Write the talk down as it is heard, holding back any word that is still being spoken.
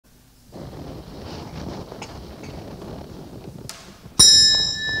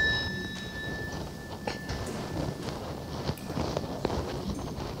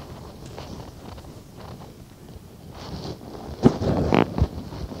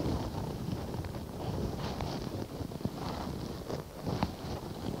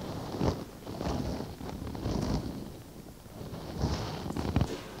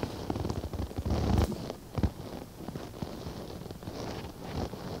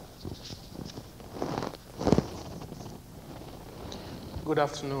Good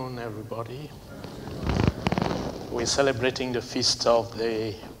afternoon, everybody. We're celebrating the feast of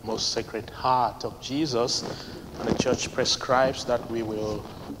the Most Sacred Heart of Jesus, and the church prescribes that we will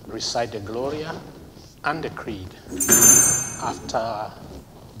recite the Gloria and the Creed after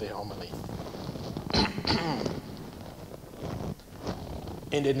the homily.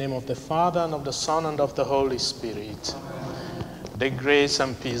 In the name of the Father, and of the Son, and of the Holy Spirit, the grace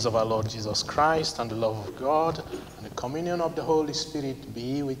and peace of our Lord Jesus Christ, and the love of God, and the communion of the Holy Spirit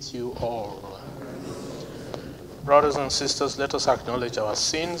be with you all. Brothers and sisters, let us acknowledge our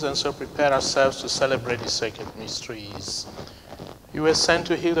sins and so prepare ourselves to celebrate the sacred mysteries. You were sent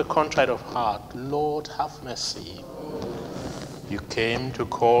to heal the contrite of heart. Lord, have mercy. You came to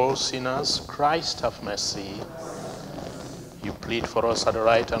call sinners. Christ, have mercy. You plead for us at the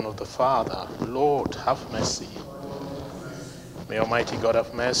right hand of the Father. Lord, have mercy. May Almighty God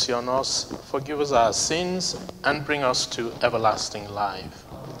have mercy on us, forgive us our sins, and bring us to everlasting life.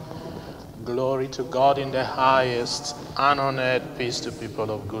 Glory to God in the highest, and on earth peace to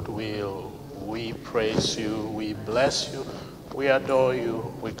people of good will. We praise you, we bless you, we adore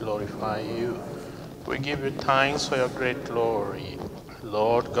you, we glorify you. We give you thanks for your great glory.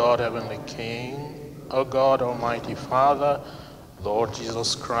 Lord God, heavenly King, O God, almighty Father, Lord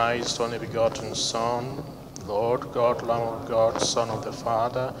Jesus Christ, only begotten Son, Lord God, Lamb of God, Son of the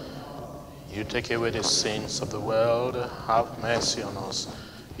Father, you take away the sins of the world, have mercy on us.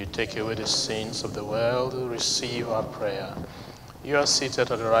 You take away the sins of the world, receive our prayer. You are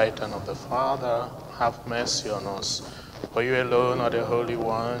seated at the right hand of the Father, have mercy on us. For you alone are the Holy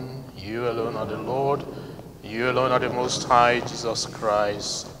One, you alone are the Lord, you alone are the Most High, Jesus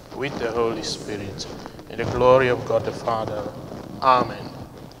Christ, with the Holy Spirit, in the glory of God the Father. Amen.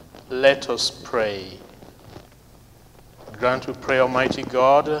 Let us pray. Grant, we pray, Almighty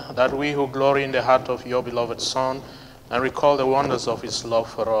God, that we who glory in the heart of your beloved Son and recall the wonders of his love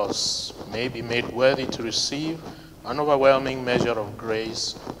for us may be made worthy to receive an overwhelming measure of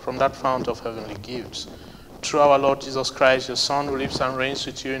grace from that fount of heavenly gifts. Through our Lord Jesus Christ, your Son, who lives and reigns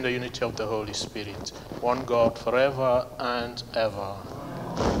with you in the unity of the Holy Spirit, one God, forever and ever.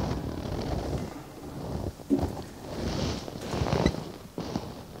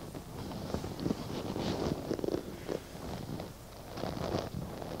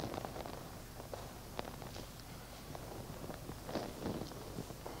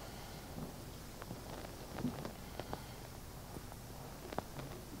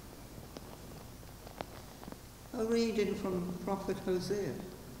 A reading from the prophet Hosea.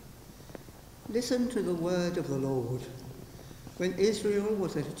 Listen to the word of the Lord. When Israel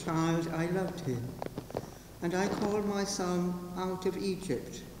was a child, I loved him, and I called my son out of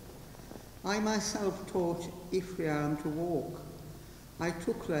Egypt. I myself taught Ephraim to walk. I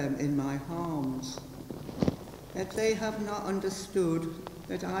took them in my arms. Yet they have not understood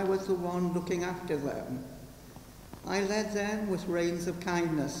that I was the one looking after them. I led them with reins of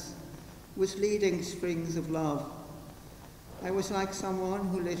kindness, with leading strings of love. I was like someone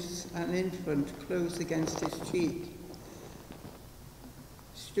who lifts an infant close against his cheek.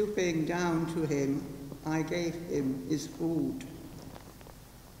 Stooping down to him, I gave him his food.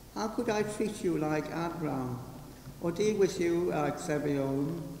 How could I treat you like Abraham, or deal with you like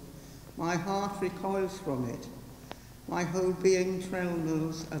Zebulun? My heart recoils from it. My whole being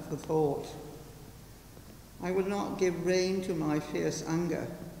trembles at the thought. I will not give rein to my fierce anger.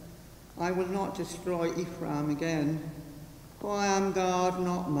 I will not destroy Ephraim again, for I am God,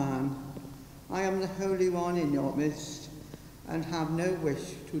 not man. I am the Holy One in your midst, and have no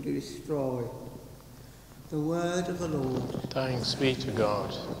wish to destroy. The word of the Lord. Thanks be to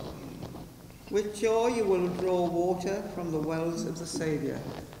God. With joy you will draw water from the wells of the Saviour.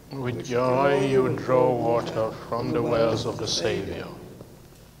 With joy you will draw water from the wells of the Saviour.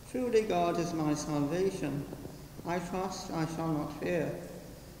 Truly God is my salvation. I trust I shall not fear.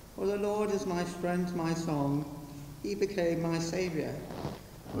 For the Lord is my strength, my song. He became my Saviour.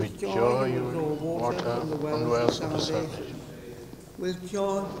 With joy you will draw water from the wells of the salvation. With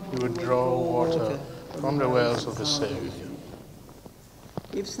joy you will draw water from the wells of the Saviour.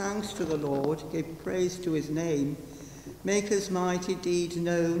 Give thanks to the Lord, give praise to his name. Make his mighty deeds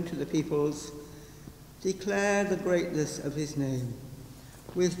known to the peoples. Declare the greatness of his name.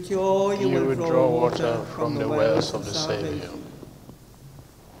 With joy you will draw water from the wells of the Saviour.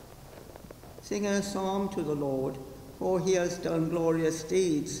 Sing a psalm to the Lord, for he has done glorious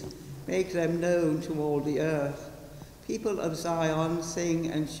deeds. Make them known to all the earth. People of Zion, sing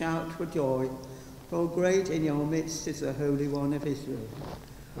and shout for joy, for great in your midst is the Holy One of Israel.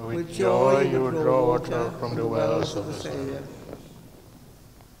 With joy you will draw water from the wells of the Saviour.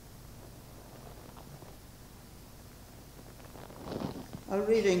 A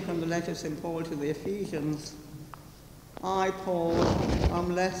reading from the letter of St. Paul to the Ephesians. I, Paul,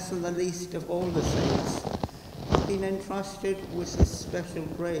 am less than the least of all the saints, have been entrusted with this special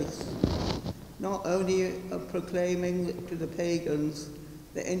grace, not only of proclaiming to the pagans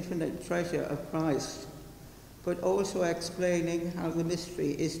the infinite treasure of Christ, but also explaining how the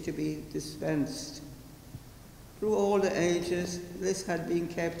mystery is to be dispensed. Through all the ages, this had been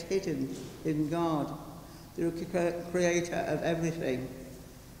kept hidden in God, the creator of everything.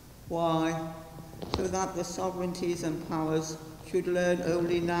 Why? So that the sovereignties and powers should learn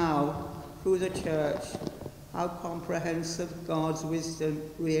only now, through the church, how comprehensive God's wisdom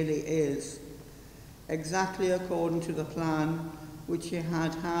really is, exactly according to the plan which he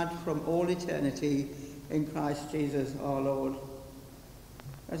had had from all eternity in Christ Jesus our Lord.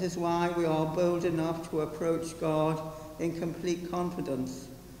 That is why we are bold enough to approach God in complete confidence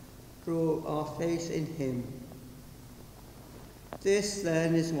through our faith in him. This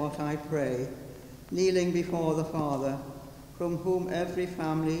then is what I pray, kneeling before the Father, from whom every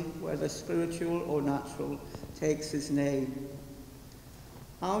family, whether spiritual or natural, takes his name.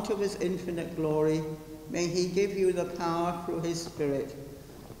 Out of his infinite glory, may he give you the power through his Spirit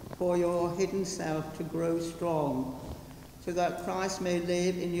for your hidden self to grow strong, so that Christ may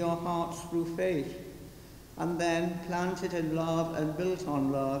live in your hearts through faith, and then, planted in love and built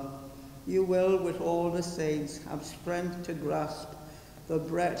on love, you will, with all the saints, have strength to grasp the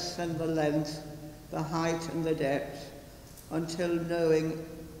breadth and the length, the height and the depth, until knowing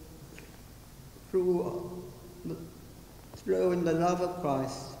through in the love of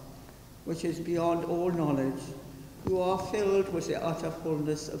Christ, which is beyond all knowledge, you are filled with the utter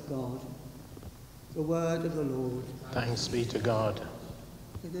fullness of God. The word of the Lord. Thanks be to God.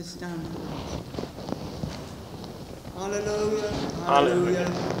 Let us stand. Hallelujah, Hallelujah.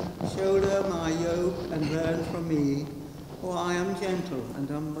 hallelujah. Shoulder my yoke and learn from me, for I am gentle and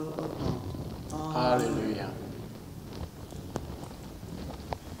humble of heart. Hallelujah.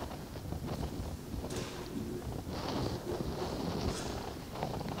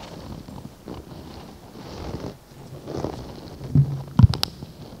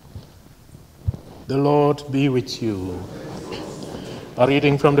 The Lord be with you. A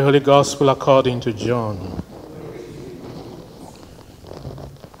reading from the Holy Gospel according to John.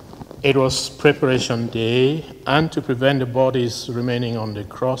 It was preparation day, and to prevent the bodies remaining on the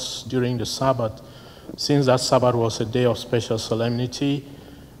cross during the Sabbath, since that Sabbath was a day of special solemnity,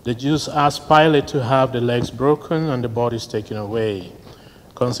 the Jews asked Pilate to have the legs broken and the bodies taken away.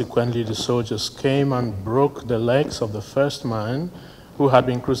 Consequently, the soldiers came and broke the legs of the first man who had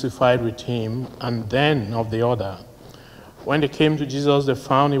been crucified with him, and then of the other. When they came to Jesus, they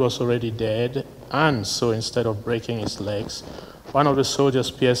found he was already dead, and so instead of breaking his legs, one of the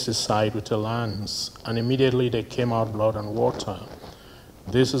soldiers pierced his side with a lance, and immediately there came out blood and water.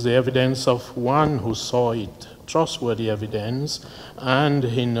 This is the evidence of one who saw it, trustworthy evidence, and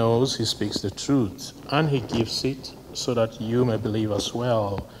he knows he speaks the truth, and he gives it so that you may believe as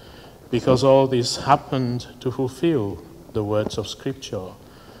well, because all this happened to fulfill the words of Scripture.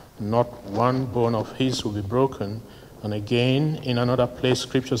 Not one bone of his will be broken. And again, in another place,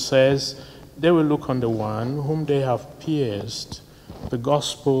 Scripture says, they will look on the one whom they have pierced. The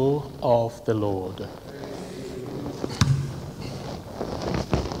gospel of the Lord.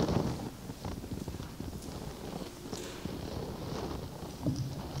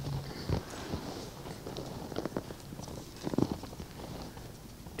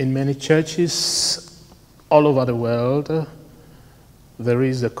 In many churches all over the world, there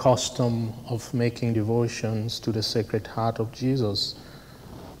is a custom of making devotions to the Sacred Heart of Jesus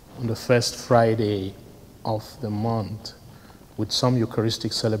on the first Friday of the month with some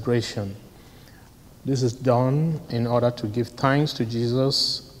Eucharistic celebration. This is done in order to give thanks to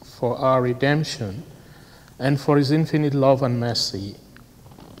Jesus for our redemption and for his infinite love and mercy,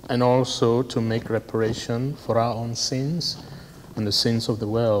 and also to make reparation for our own sins and the sins of the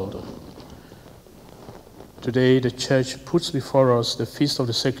world. Today, the Church puts before us the Feast of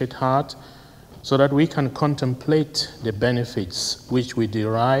the Sacred Heart so that we can contemplate the benefits which we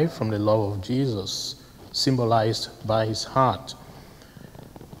derive from the love of Jesus, symbolized by his heart.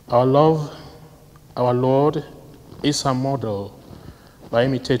 Our Lord is our model. By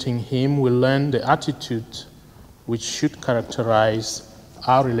imitating him, we learn the attitude which should characterize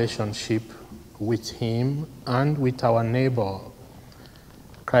our relationship with him and with our neighbor.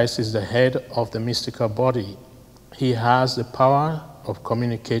 Christ is the head of the mystical body. He has the power of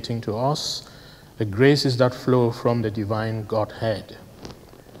communicating to us the graces that flow from the divine Godhead.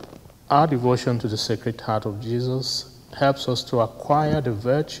 Our devotion to the Sacred Heart of Jesus helps us to acquire the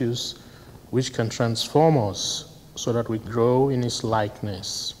virtues which can transform us so that we grow in his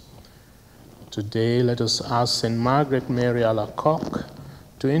likeness. Today, let us ask St. Margaret Mary Alacoque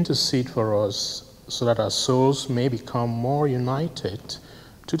to intercede for us so that our souls may become more united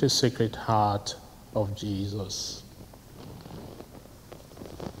to the Sacred Heart of Jesus.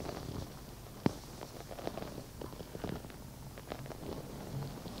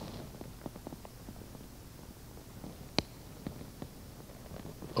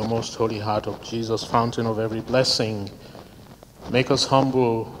 O most holy heart of Jesus, fountain of every blessing, make us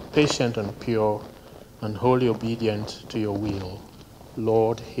humble, patient, and pure, and wholly obedient to your will.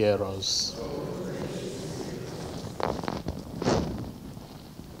 Lord, hear us.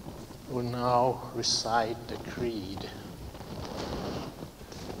 We now recite the Creed.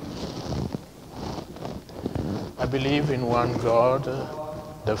 I believe in one God,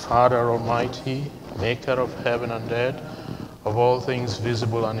 the Father Almighty, maker of heaven and earth, of all things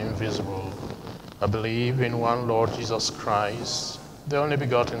visible and invisible. I believe in one Lord Jesus Christ, the only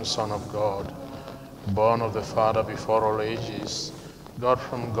begotten Son of God, born of the Father before all ages, God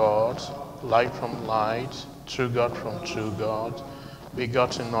from God, light from light, true God from true God,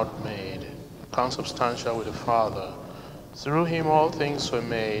 begotten not made, consubstantial with the Father. Through him all things were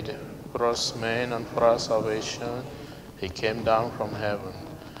made. For us men and for our salvation, he came down from heaven,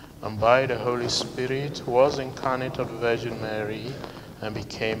 and by the Holy Spirit was incarnate of the Virgin Mary and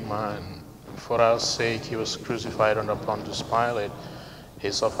became man. For our sake he was crucified under Pontius Pilate.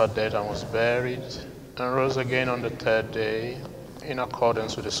 He suffered death and was buried, and rose again on the third day, in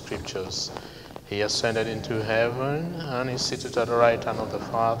accordance with the Scriptures. He ascended into heaven, and is seated at the right hand of the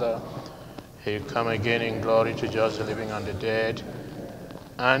Father. He will come again in glory to judge the living and the dead,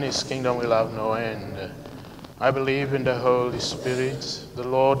 and his kingdom will have no end. I believe in the Holy Spirit, the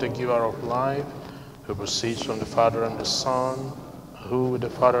Lord, the giver of life, who proceeds from the Father and the Son, who with the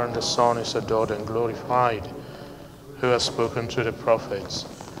Father and the Son is adored and glorified, who has spoken through the prophets.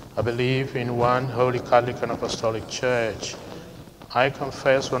 I believe in one holy Catholic and Apostolic Church. I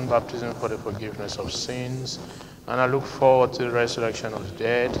confess one baptism for the forgiveness of sins, and I look forward to the resurrection of the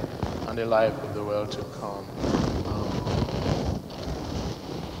dead and the life of the world to come.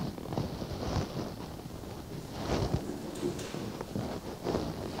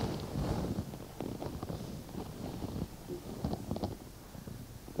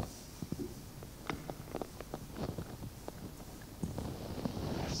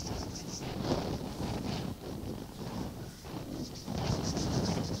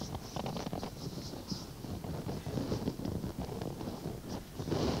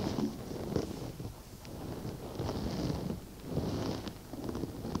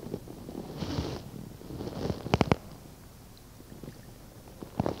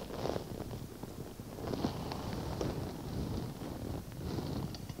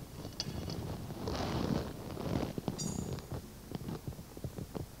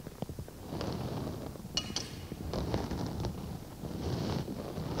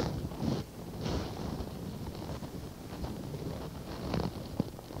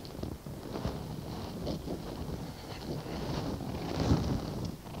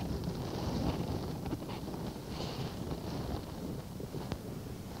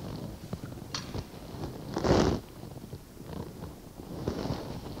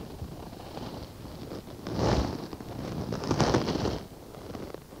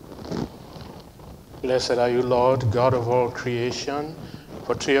 Blessed are you, Lord, God of all creation,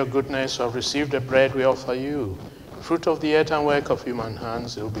 for through your goodness we have received the bread we offer you. Fruit of the earth and work of human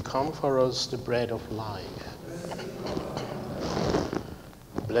hands, it will become for us the bread of life.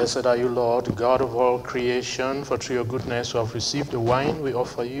 Blessed are you, Lord, God of all creation, for through your goodness we have received the wine we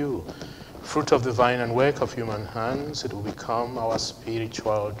offer you. Fruit of the vine and work of human hands, it will become our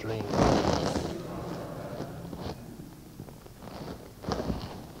spiritual drink.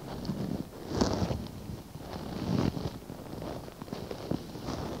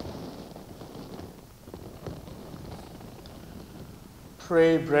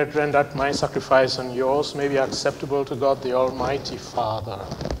 Pray, brethren, that my sacrifice and yours may be acceptable to God the Almighty Father.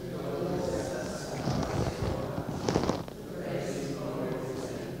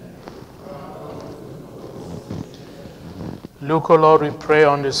 Look, O Lord, we pray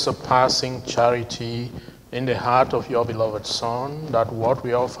on this surpassing charity in the heart of your beloved Son, that what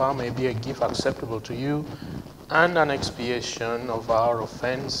we offer may be a gift acceptable to you and an expiation of our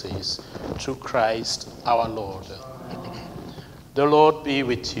offenses through Christ our Lord. The Lord be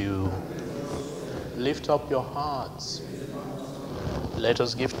with you. Lift up your hearts. Let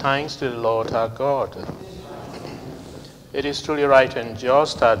us give thanks to the Lord our God. It is truly right and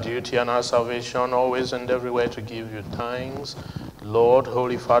just, our duty and our salvation, always and everywhere to give you thanks, Lord,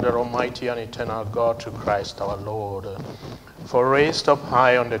 Holy Father, Almighty and eternal God, through Christ our Lord. For raised up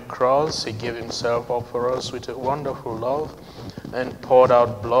high on the cross, he gave himself up for us with a wonderful love, and poured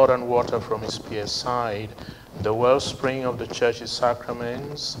out blood and water from his pierced side, the wellspring of the church's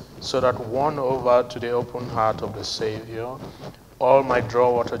sacraments, so that won over to the open heart of the Savior, all might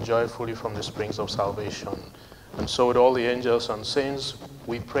draw water joyfully from the springs of salvation. And so with all the angels and saints,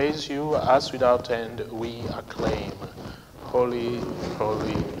 we praise you as without end we acclaim. Holy,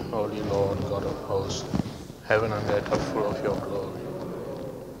 holy, holy Lord, God of hosts, heaven and earth are full of your glory.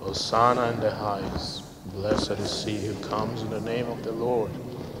 Hosanna in the highest. Blessed is he who comes in the name of the Lord.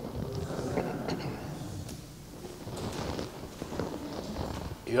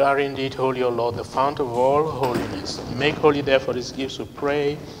 You are indeed holy, O Lord, the fount of all holiness. Make holy therefore these gifts, we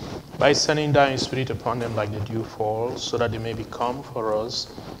pray, by sending down your Spirit upon them like the dew falls, so that they may become for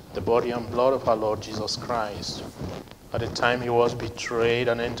us the body and blood of our Lord Jesus Christ. At the time he was betrayed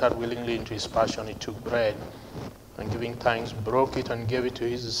and entered willingly into his passion, he took bread, and giving thanks, broke it and gave it to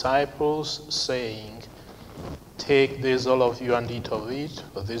his disciples, saying, "Take this, all of you, and eat of it,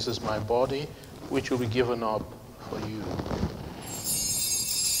 for this is my body, which will be given up for you."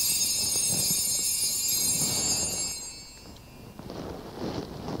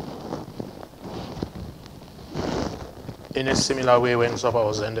 In a similar way, when supper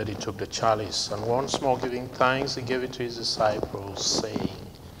was ended, he took the chalice, and once more giving thanks, he gave it to his disciples, saying,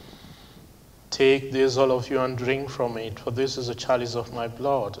 "Take this, all of you, and drink from it, for this is the chalice of my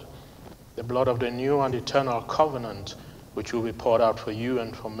blood, the blood of the new and eternal covenant, which will be poured out for you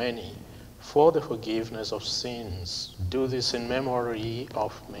and for many, for the forgiveness of sins. Do this in memory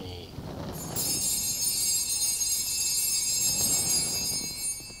of me."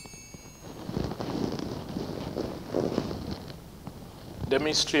 The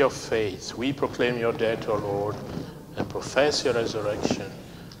mystery of faith. We proclaim your death, O Lord, and profess your resurrection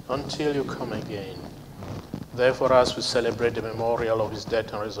until you come again. Therefore, as we celebrate the memorial of his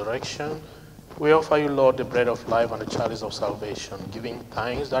death and resurrection, we offer you, Lord, the bread of life and the chalice of salvation, giving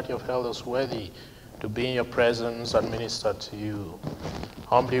thanks that you have held us worthy to be in your presence and minister to you.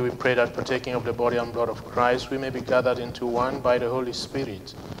 Humbly we pray that, partaking of the body and blood of Christ, we may be gathered into one by the Holy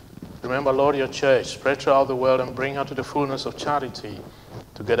Spirit. Remember, Lord, your church, spread throughout the world and bring her to the fullness of charity,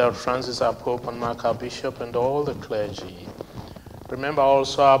 together with Francis, our Pope, and Mark, our Bishop, and all the clergy. Remember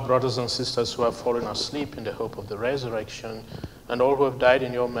also our brothers and sisters who have fallen asleep in the hope of the resurrection, and all who have died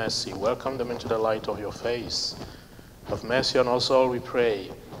in your mercy. Welcome them into the light of your face. Have mercy on us all, we pray,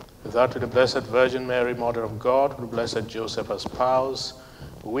 that to the Blessed Virgin Mary, Mother of God, with the Blessed Joseph as spouse,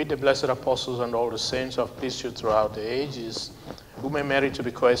 with the blessed apostles and all the saints who have pleased you throughout the ages, who may merit to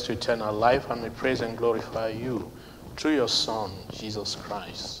be co-heirs to eternal life, and may praise and glorify you through your Son, Jesus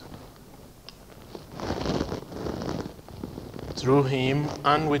Christ. Through him,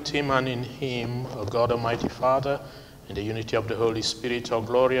 and with him, and in him, O God Almighty Father, in the unity of the Holy Spirit, all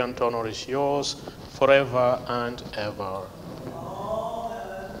glory and honor is yours forever and ever.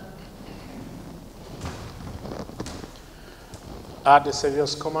 At the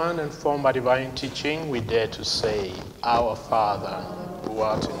Savior's command and formed by divine teaching, we dare to say, Our Father, who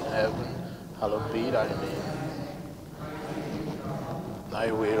art in heaven, hallowed be thy name.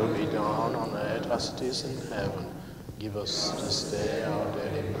 Thy will be done on earth as it is in heaven. Give us this day our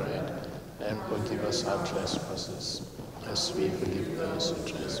daily bread, and forgive us our trespasses, as we forgive those who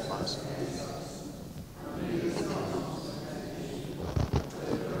trespass.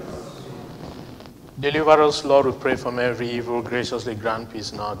 Deliver us, Lord, we pray, from every evil. Graciously grant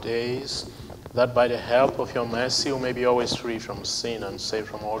peace in our days, that by the help of your mercy we may be always free from sin and safe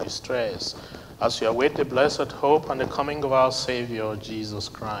from all distress, as we await the blessed hope and the coming of our Savior, Jesus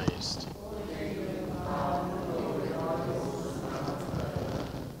Christ.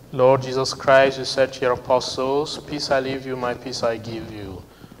 Lord Jesus Christ, you said to your apostles, "Peace I leave you, my peace I give you.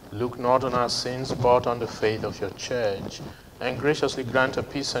 Look not on our sins, but on the faith of your church, and graciously grant a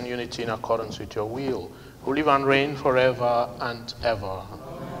peace and unity in accordance with your will, who live and reign forever and ever."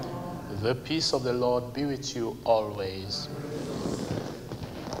 The peace of the Lord be with you always.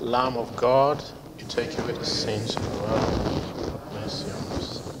 Lamb of God, you take away the sins of the world. Have mercy on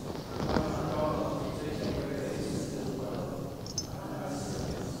us.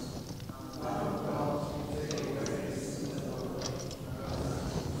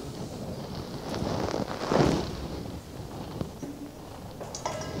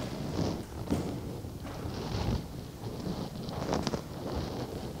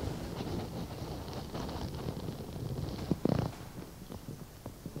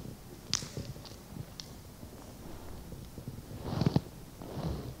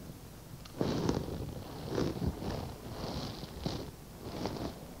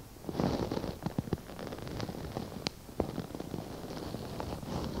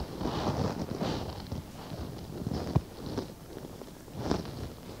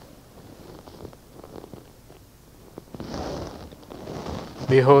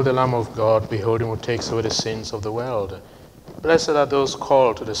 Behold the Lamb of God, behold him who takes away the sins of the world. Blessed are those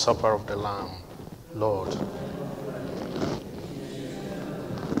called to the supper of the Lamb. Lord,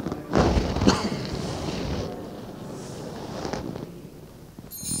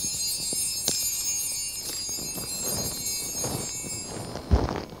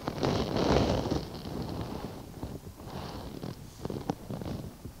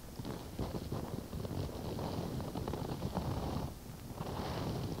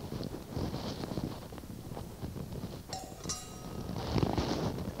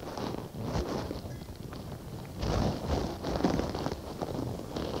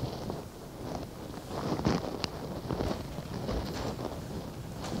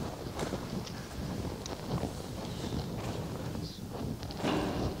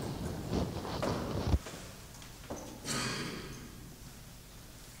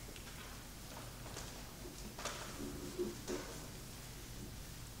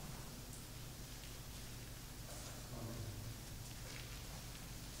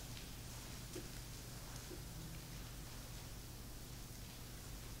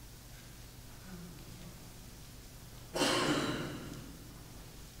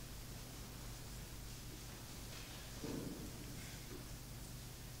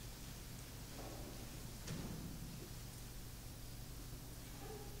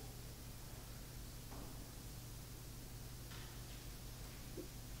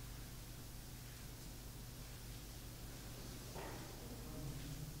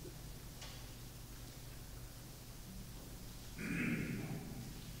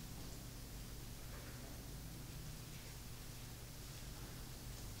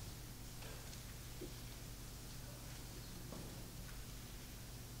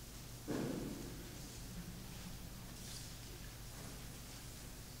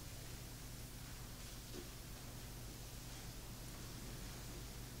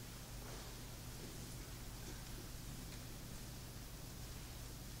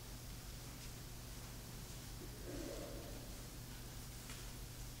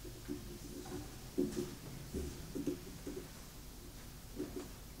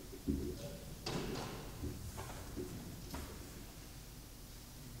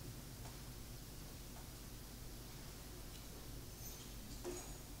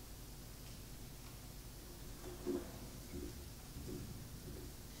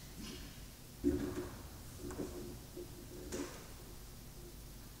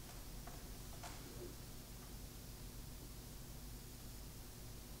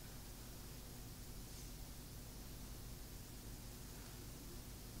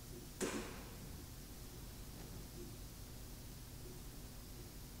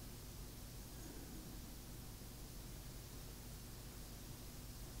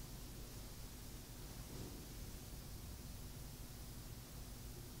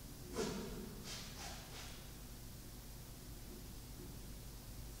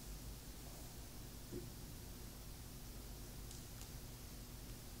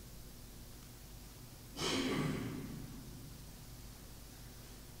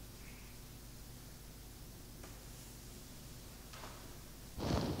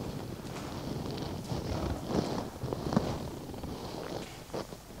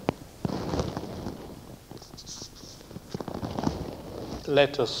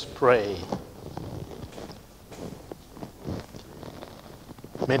 let us pray.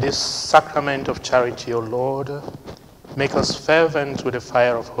 May this sacrament of charity, O Lord, make us fervent with the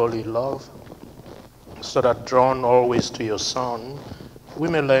fire of holy love, so that drawn always to your Son, we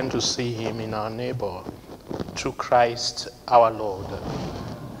may learn to see him in our neighbor, through Christ our Lord.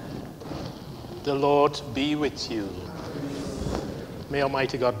 The Lord be with you. May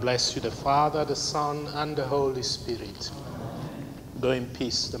Almighty God bless you, the Father, the Son, and the Holy Spirit. Go in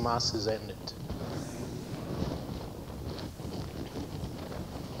peace, the Mass is ended.